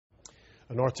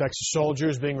A North Texas soldier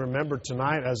is being remembered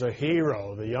tonight as a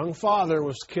hero. The young father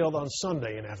was killed on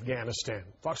Sunday in Afghanistan.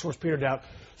 Fox 4's Peter Doubt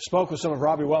spoke with some of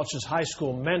Robbie Welch's high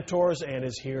school mentors and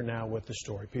is here now with the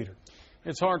story. Peter.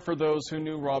 It's hard for those who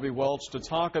knew Robbie Welch to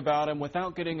talk about him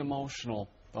without getting emotional.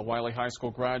 The Wiley High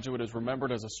School graduate is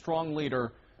remembered as a strong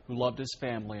leader who loved his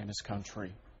family and his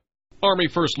country. Army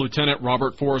First Lieutenant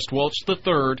Robert Forrest Welch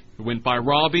III, who went by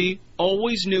Robbie,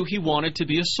 always knew he wanted to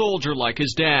be a soldier like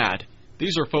his dad.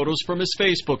 These are photos from his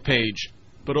Facebook page.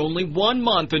 But only 1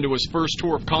 month into his first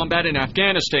tour of combat in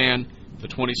Afghanistan, the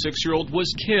 26-year-old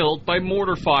was killed by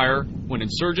mortar fire when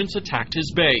insurgents attacked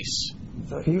his base.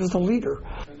 He was the leader.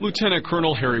 Lieutenant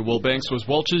Colonel Harry Wilbanks was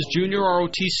Welch's junior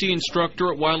ROTC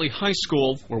instructor at Wiley High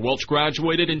School, where Welch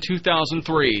graduated in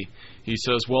 2003. He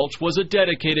says Welch was a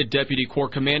dedicated Deputy Corps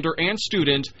commander and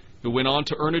student who went on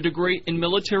to earn a degree in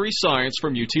military science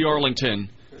from UT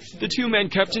Arlington. The two men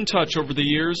kept in touch over the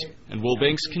years, and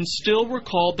Wilbanks can still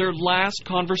recall their last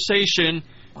conversation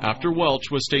after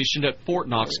Welch was stationed at Fort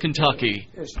Knox, Kentucky.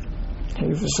 He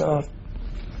was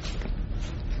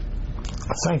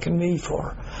thanking me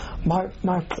for my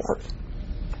part,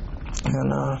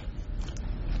 and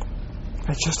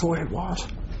that's just the way it was.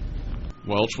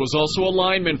 Welch was also a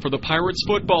lineman for the Pirates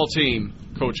football team.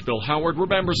 Coach Bill Howard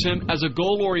remembers him as a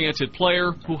goal-oriented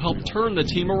player who helped turn the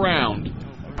team around.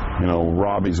 You know,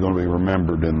 Robbie's going to be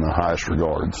remembered in the highest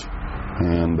regards,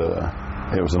 and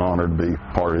it was an honor to be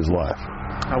part of his life.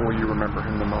 How will you remember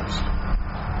him the most?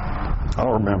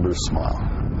 I'll remember his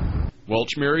smile.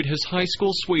 Welch married his high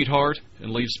school sweetheart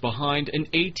and leaves behind an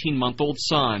 18-month-old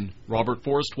son, Robert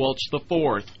Forrest Welch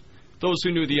IV. Those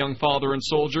who knew the young father and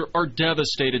soldier are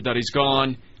devastated that he's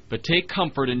gone, but take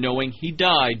comfort in knowing he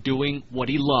died doing what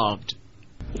he loved.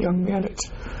 Young men,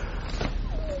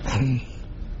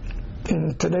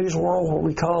 in today's world, what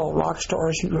we call rock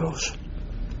stars, heroes,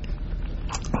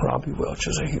 Robbie Welch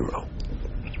is a hero.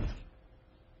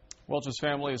 Welch's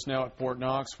family is now at Fort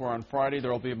Knox, where on Friday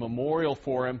there will be a memorial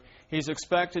for him. He's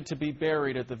expected to be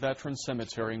buried at the Veterans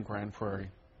Cemetery in Grand Prairie.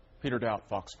 Peter Doubt,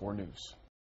 Fox 4 News.